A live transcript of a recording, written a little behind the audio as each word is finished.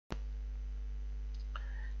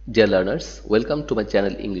Dear learners, welcome to my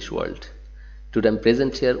channel English World. Today I am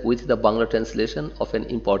present here with the Bangla translation of an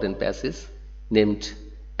important passage named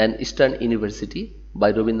An Eastern University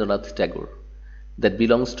by Rabindranath Tagore that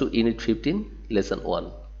belongs to Unit 15, Lesson 1.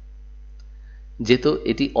 যেহেতু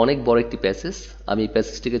এটি অনেক বড় একটি passage, আমি এই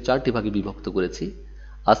প্যাসেজটিকে চারটি ভাগে বিভক্ত করেছি।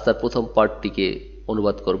 আজ তার প্রথম পার্টটিকে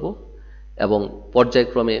অনুবাদ করব এবং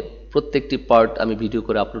পর্যায়ক্রমে প্রত্যেকটি পার্ট আমি ভিডিও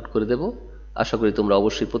করে আপলোড করে দেব। আশা করি তোমরা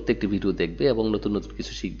অবশ্যই প্রত্যেকটি ভিডিও দেখবে এবং নতুন নতুন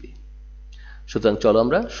কিছু শিখবে। সুতরাং চলো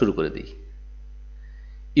আমরা শুরু করে দিই।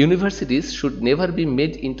 Universities should never be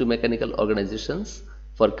made into mechanical organizations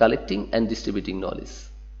for collecting and distributing knowledge.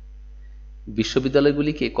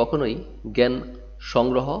 বিশ্ববিদ্যালয়গুলিকে কখনোই জ্ঞান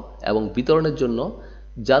সংগ্রহ এবং বিতরণের জন্য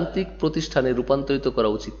যান্ত্রিক প্রতিষ্ঠানে রূপান্তরিত করা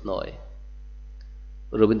উচিত নয়।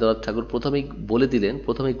 রবীন্দ্রনাথ ঠাকুর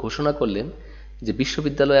প্রথমেই ঘোষণা করলেন যে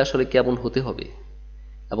বিশ্ববিদ্যালয় আসলে কেমন হতে হবে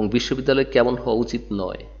এবং বিশ্ববিদ্যালয় কেমন হওয়া উচিত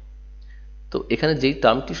নয়। তো এখানে যেই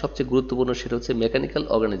টার্মটি সবচেয়ে গুরুত্বপূর্ণ সেটা হচ্ছে মেকানিক্যাল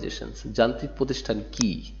অর্গানাইজেশনস। যান্ত্রিক প্রতিষ্ঠান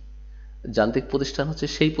কি? যান্ত্রিক প্রতিষ্ঠান হচ্ছে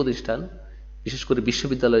সেই প্রতিষ্ঠান, বিশেষ করে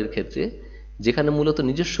বিশ্ববিদ্যালয়ের ক্ষেত্রে, যেখানে মূলত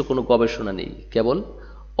নিজস্ব কোনো গবেষণা নেই, কেবল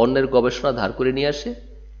অন্যের গবেষণা ধার করে নিয়ে আসে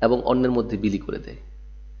এবং অন্যের মধ্যে বিলি করে দেয়।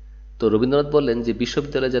 তো রবীন্দ্রনাথ বললেন যে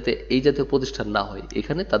বিশ্ববিদ্যালয় যাতে এই জাতীয় প্রতিষ্ঠান না হয়,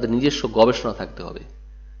 এখানে তাদের নিজস্ব গবেষণা থাকতে হবে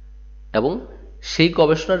এবং সেই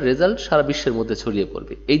গবেষণার রেজাল্ট সারা বিশ্বের মধ্যে ছড়িয়ে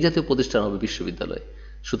পড়বে। এই জাতীয় প্রতিষ্ঠান হবে বিশ্ববিদ্যালয়।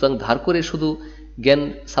 সুতরাং ধার করে শুধু জ্ঞান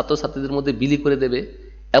ছাত্রছাত্রীদের মধ্যে বিলি করে দেবে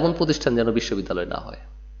এমন প্রতিষ্ঠান যেন বিশ্ববিদ্যালয় না হয়।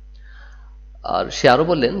 আর সে আরো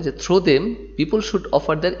বললেন যে through them people should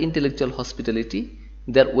offer there intellectual hospitality,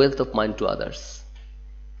 there wealth of mind to others.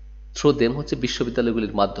 Through them হচ্ছে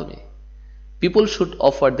বিশ্ববিদ্যালয়গুলির মাধ্যমে। People should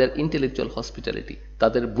offer there intellectual hospitality,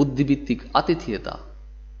 তাদের বুদ্ধিভিত্তিক আতিথেয়তা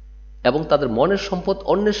এবং তাদের মনের সম্পদ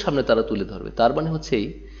অন্যের সামনে তারা তুলে ধরবে। তার মানে হচ্ছে এই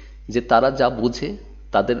যে তারা যা বোঝে,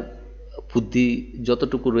 তাদের বুদ্ধি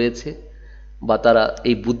যতটুকু রয়েছে বা তারা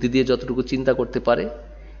এই বুদ্ধি দিয়ে যতটুকু চিন্তা করতে পারে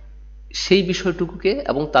সেই বিষয়টুকুকে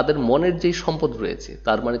এবং তাদের মনের যেই সম্পদ রয়েছে,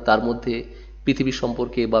 তার মানে তার মধ্যে পৃথিবী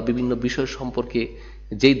সম্পর্কে বা বিভিন্ন বিষয় সম্পর্কে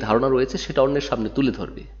যেই ধারণা রয়েছে সেটা অন্যের সামনে তুলে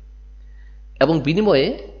ধরবে এবং বিনিময়ে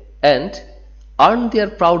and earn their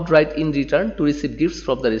proud right in return to receive gifts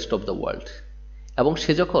from the rest of the world. এবং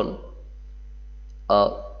সে যখন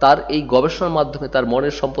তার এই গবেষণার মাধ্যমে, তার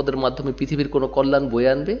মনের সম্পদের মাধ্যমে পৃথিবীর কোনো কল্যাণ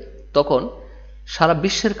বয়ে আনবে, তখন সারা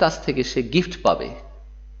বিশ্বের কাছ থেকে সে গিফট পাবে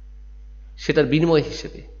সেটার বিনিময়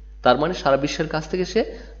হিসেবে। তার মানে সারা বিশ্বের কাছ থেকে সে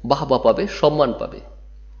বাহবা পাবে, সম্মান পাবে,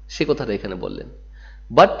 সে কথাটা এখানে বললেন।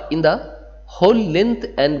 But in the whole length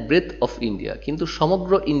and breadth of India, কিন্তু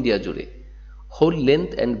সমগ্র ইন্ডিয়া জুড়ে, whole length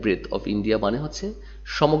and breadth of India মানে হচ্ছে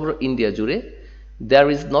সমগ্র ইন্ডিয়া জুড়ে, there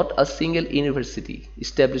is not a single university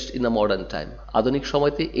established in the modern time. আধুনিক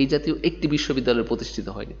সময়তে এই জাতীয় একটি বিশ্ববিদ্যালয় প্রতিষ্ঠিত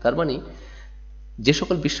হয়নি। তার মানে যে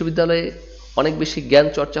সকল বিশ্ববিদ্যালয়ে অনেক বেশি জ্ঞান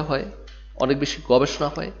চর্চা হয়, অনেক বেশি গবেষণা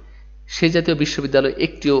হয়, সেই জাতীয় বিশ্ববিদ্যালয়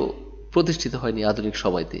একটিও প্রতিষ্ঠিত হয়নি আধুনিক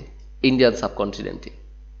সময়তে ইন্ডিয়ান সাবকন্টিনেন্টে,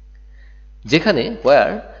 যেখানে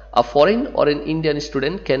where a foreign or an Indian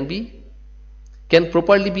student can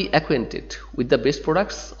properly be acquainted with the best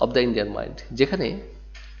products of the Indian mind. যেখানে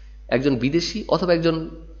একজন বিদেশি অথবা একজন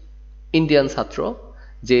ইন্ডিয়ান ছাত্র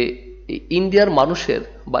যে ইন্ডিয়ার মানুষের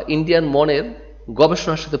বা ইন্ডিয়ান মনের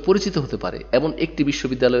গবেষণার সাথে পরিচিত হতে পারে এমন একটি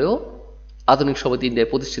বিশ্ববিদ্যালয়ও আধুনিক সময়তে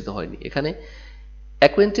ইন্ডিয়ায় প্রতিষ্ঠিত হয়নি। এখানে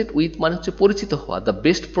অ্যাকোয়েন্টেড উইথ মানে হচ্ছে পরিচিত হওয়া, দ্য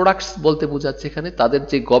বেস্ট প্রোডাক্টস বলতে বোঝাচ্ছে এখানে তাদের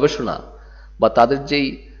যে গবেষণা বা তাদের যেই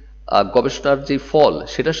গবেষণার যে ফল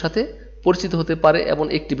সেটার সাথে পরিচিত হতে পারে এমন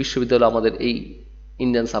একটি বিশ্ববিদ্যালয় আমাদের এই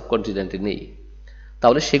ইন্ডিয়ান সাবকন্টিনেন্টে নেই।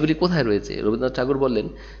 তাহলে সেগুলি কোথায় রয়েছে? রবীন্দ্রনাথ ঠাকুর বললেন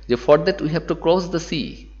যে for that we have to cross the sea,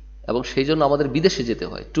 এবং সেই জন্য আমাদের বিদেশে যেতে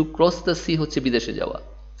হয়। টু ক্রস দ্য সি হচ্ছে বিদেশে যাওয়া।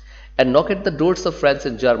 And knock at the doors of France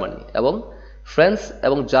and Germany, এবং ফ্রান্স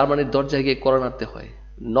এবং জার্মানির দরজায় গিয়ে কড়া নাড়তে হয়।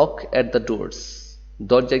 নক এট দ্য ডোরস,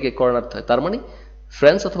 দরজায় গিয়ে কড়া নাড়তে হয়, তার মানে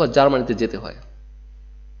ফ্রান্স অথবা জার্মানিতে যেতে হয়।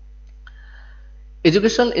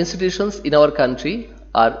 Educational institutions in our country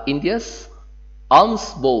R India's arms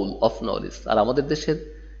bowl of knowledge, আর আমাদের দেশের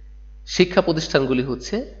শিক্ষা প্রতিষ্ঠানগুলি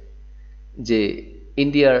হচ্ছে যে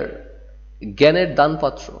ইন্ডিয়ার জ্ঞানের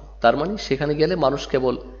দানপাত্র। তার মানে সেখানে গেলে মানুষ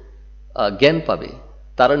কেবল জ্ঞান পাবে,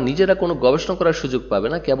 তারা নিজেরা কোনো গবেষণা করার সুযোগ পাবে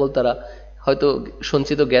না। কেবল তারা হয়তো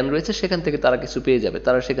সঞ্চিত জ্ঞান রয়েছে, সেখান থেকে তারা কিছু পেয়ে যাবে,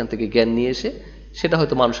 তারা সেখান থেকে জ্ঞান নিয়ে এসে সেটা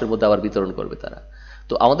হয়তো মানুষের মধ্যে আবার বিতরণ করবে তারা।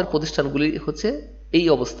 তো আমাদের প্রতিষ্ঠানগুলি হচ্ছে এই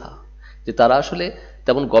অবস্থা যে তারা আসলে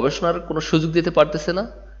তেমন গবেষণার কোনো সুযোগ দিতে পারতেছে না,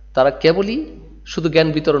 তারা কেবলই শুধু জ্ঞান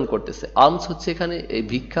বিতরণ করতেছে। আর্মস হচ্ছে এখানে এই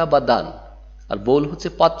ভিক্ষা বা দান, আর বোল হচ্ছে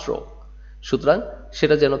পাত্র, সুতরাং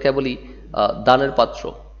সেটা যেন কেবলই দানের পাত্র।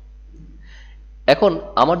 এখন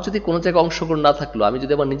আমার যদি কোনো জায়গায় অংশগ্রহণ না থাকলো, আমি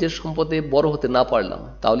যদি আমার নিজের সম্পদে বড় হতে না পারলাম,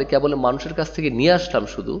 তাহলে কেবল মানুষের কাছ থেকে নিয়ে আসলাম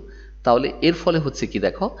শুধু, তাহলে এর ফলে হচ্ছে কি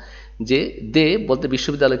দেখো, যে দে বলতে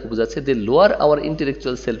বিশ্ববিদ্যালয়কে বোঝাচ্ছে দে lower hour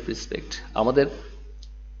intellectual self respect, আমাদের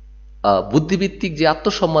বুদ্ধিভিত্তিক যে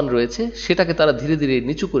আত্মসম্মান রয়েছে সেটাকে তারা ধীরে ধীরে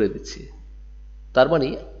নিচু করে দিচ্ছে। তার মানে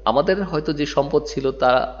আমাদের হয়তো যে সম্পদ ছিল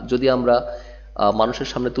তা যদি আমরা মানুষের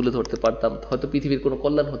সামনে তুলে ধরতে পারতাম, হয়তো পৃথিবীর কোনো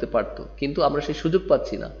কল্যাণ হতে পারত, কিন্তু আমরা সেই সুযোগ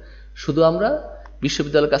পাচ্ছি না। শুধু আমরা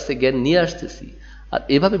বিশ্ববিদ্যালয়ের কাছ থেকে জ্ঞান নিয়ে আসতেছি, আর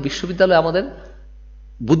এভাবে বিশ্ববিদ্যালয় আমাদের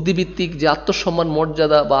বুদ্ধিভিত্তিক যে আত্মসম্মান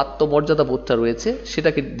মর্যাদা বা আত্মমর্যাদা বোধটা রয়েছে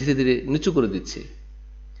সেটাকে ধীরে ধীরে নিচু করে দিচ্ছে।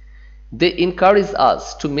 দে encourage us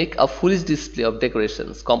to make a foolish display of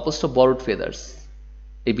decorations composed of borrowed feathers.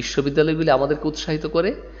 এই বিশ্ববিদ্যালয়গুলি আমাদেরকে উৎসাহিত করে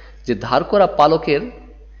যে ধার করা পালকের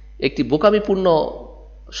একটি বোকামিপূর্ণ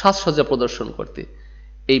সাজসজ্জা প্রদর্শন করতে।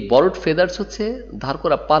 এই বরোড ফেদার্স হচ্ছে ধার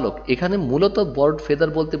করা পালক। এখানে মূলত বরোড ফেদার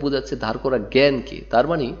বলতে বোঝাচ্ছে ধার করা জ্ঞানকে। তার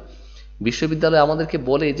মানে বিশ্ববিদ্যালয় আমাদেরকে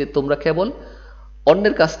বলে যে তোমরা কেবল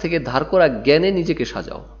অন্যের কাছ থেকে ধার করা জ্ঞানে নিজেকে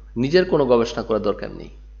সাজাও, নিজের কোনো গবেষণা করার দরকার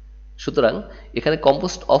নেই। সুতরাং এখানে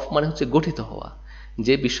কম্পোস্ট অফ মানে হচ্ছে গঠিত হওয়া।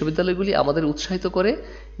 যে বিশ্ববিদ্যালয়গুলি আমাদের উৎসাহিত করে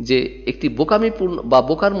যে একটি বোকামিপূর্ণ বা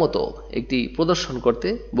বোকার মতো একটি প্রদর্শন করতে,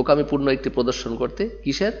 বোকামিপূর্ণ একটি প্রদর্শন করতে,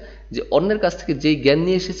 কিসের, যে অন্যের কাছ থেকে যেই জ্ঞান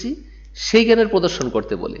নিয়ে এসেছি সেই জ্ঞানের প্রদর্শন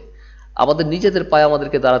করতে বলে। আমাদের নিজেদের পায়ে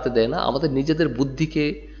আমাদেরকে দাঁড়াতে দেয় না, আমাদের নিজেদের বুদ্ধিকে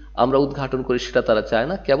আমরা উদ্ঘাটন করি সেটা তারা চায়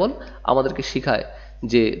না, কেবল আমাদেরকে শেখায়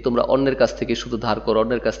যে তোমরা অন্যের কাছ থেকে শুধু ধার করো,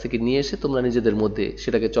 অন্যের কাছ থেকে নিয়ে এসে তোমরা নিজেদের মধ্যে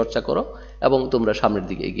সেটাকে চর্চা করো এবং তোমরা সামনের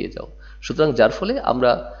দিকে এগিয়ে যাও। সুতরাং যার ফলে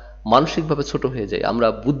আমরা মানসিকভাবে ছোট হয়ে যাই, আমরা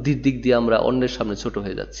বুদ্ধির দিক দিয়ে আমরা অন্যের সামনে ছোট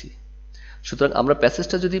হয়ে যাচ্ছি। সুতরাং আমরা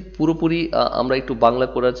প্যাসেজটা যদি পুরোপুরি আমরা একটু বাংলা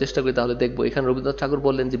করার চেষ্টা করি তাহলে দেখবো এখানে রবীন্দ্রনাথ ঠাকুর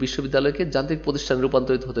বললেন যে বিশ্ববিদ্যালয়কে যান্ত্রিক প্রতিষ্ঠানে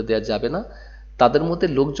রূপান্তরিত হতে দেওয়া যাবে না। তাদের মধ্যে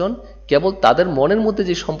লোকজন কেবল তাদের মনের মধ্যে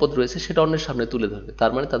যে সম্পদ রয়েছে সেটা অন্যের সামনে তুলে ধরবে।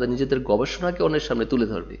 তার মানে তাদের নিজেদের গবেষণাকে অন্যের সামনে তুলে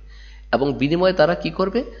ধরবে এবং বিনিময়ে তারা কি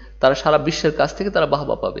করবে, তারা সারা বিশ্বের কাছ থেকে তারা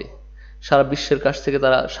বাহবা পাবে, সারা বিশ্বের কাছ থেকে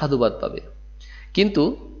তারা সাধুবাদ পাবে। কিন্তু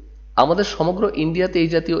আমাদের সমগ্র ইন্ডিয়াতে এই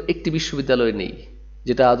জাতীয় একটি বিশ্ববিদ্যালয় নেই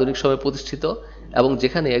যেটা আধুনিক সময়ে প্রতিষ্ঠিত এবং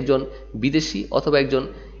যেখানে একজন বিদেশি অথবা একজন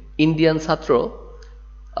ইন্ডিয়ান ছাত্র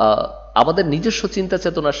আমাদের নিজস্ব চিন্তা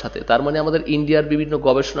চেতনার সাথে, তার মানে আমাদের ইন্ডিয়ার বিভিন্ন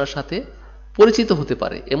গবেষণার সাথে পরিচিত হতে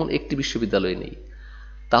পারে, এমন একটি বিশ্ববিদ্যালয় নেই।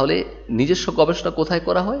 তাহলে নিজস্ব গবেষণা কোথায়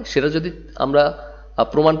করা হয় সেটা যদি আমরা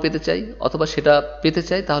প্রমাণ পেতে চাই অথবা সেটা পেতে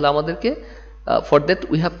চাই তাহলে আমাদেরকে for that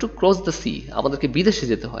we have to cross the sea, আমাদেরকে বিদেশে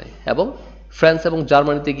যেতে হয় এবং ফ্রান্স এবং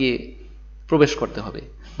জার্মানিতে গিয়ে প্রবেশ করতে হবে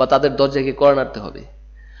বা তাদের দরজায় গিয়ে কড়া নাড়তে হবে।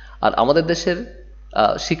 আর আমাদের দেশের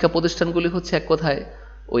শিক্ষা প্রতিষ্ঠানগুলি হচ্ছে এক কথায়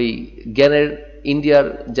ওই জ্ঞানের ইন্ডিয়ার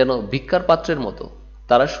যেন ভিক্ষার পাত্রের মতো,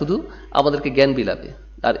 তারা শুধু আমাদেরকে জ্ঞান বিলাবে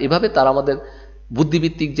আর এভাবে তারা আমাদের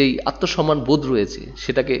বুদ্ধিভিত্তিক যেই আত্মসম্মান বোধ রয়েছে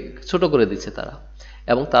সেটাকে ছোট করে দিচ্ছে তারা,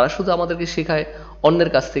 এবং তারা শুধু আমাদেরকে শেখায় অন্যের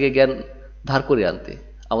কাছ থেকে জ্ঞান ধার করে আনতে,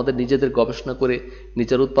 আমাদের নিজেদের গবেষণা করে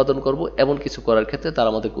নিজের উৎপাদন করব এমন কিছু করার ক্ষেত্রে তারা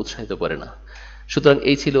আমাদেরকে উৎসাহিত করে না। সুতরাং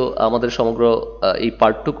এই ছিল আমাদের সমগ্র এই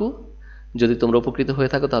পার্টটুকু। যদি তোমরা উপকৃত হয়ে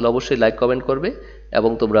থাকো তাহলে অবশ্যই লাইক কমেন্ট করবে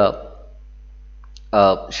এবং তোমরা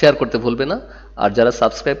শেয়ার করতে ভুলবে না। আর যারা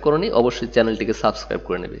সাবস্ক্রাইব করোনি অবশ্যই চ্যানেলটিকে সাবস্ক্রাইব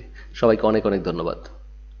করে নেবে। সবাইকে অনেক অনেক ধন্যবাদ।